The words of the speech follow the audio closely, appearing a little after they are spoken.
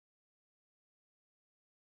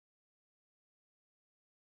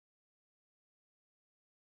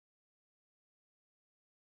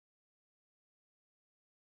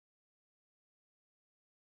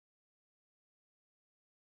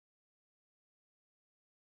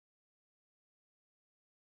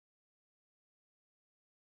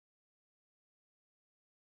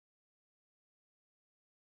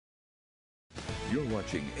You're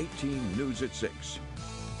watching 18 News at 6.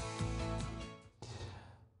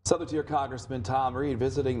 Southern Tier Congressman Tom Reed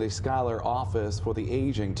visiting the Schuyler office for the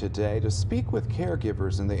aging today to speak with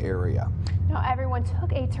caregivers in the area. Now, everyone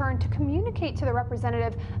took a turn to communicate to the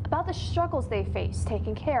representative about the struggles they face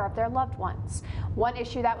taking care of their loved ones. One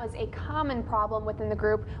issue that was a common problem within the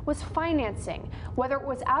group was financing. Whether it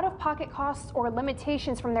was out-of-pocket costs or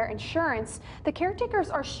limitations from their insurance, the caretakers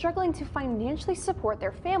are struggling to financially support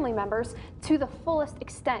their family members to the fullest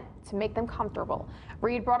extent to make them comfortable.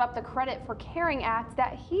 Reed brought up the Credit for Caring Act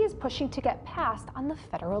that he is pushing to get passed on the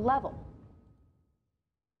federal level.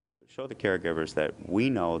 Show the caregivers that we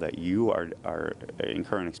know that you are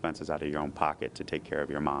incurring expenses out of your own pocket to take care of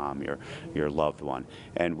your mom, your loved one.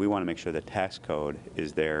 And we want to make sure the tax code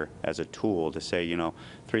is there as a tool to say, you know,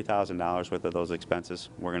 $3,000 worth of those expenses,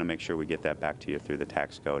 we're going to make sure we get that back to you through the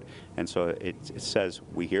tax code. And so it says,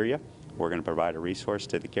 we hear you. We're going to provide a resource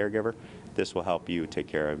to the caregiver. This will help you take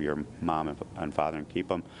care of your mom and father and keep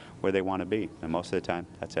them where they want to be. And most of the time,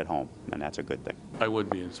 that's at home, and that's a good thing. I would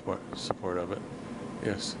be in support of it.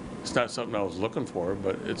 Yes, it's not something I was looking for,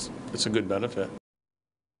 but it's a good benefit.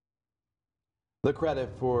 The Credit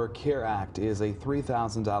for Care Act is a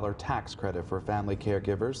 $3,000 tax credit for family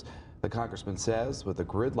caregivers. The congressman says with the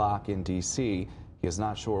gridlock in D.C., he is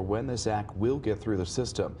not sure when this act will get through the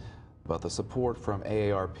system, but the support from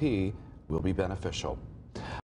AARP will be beneficial.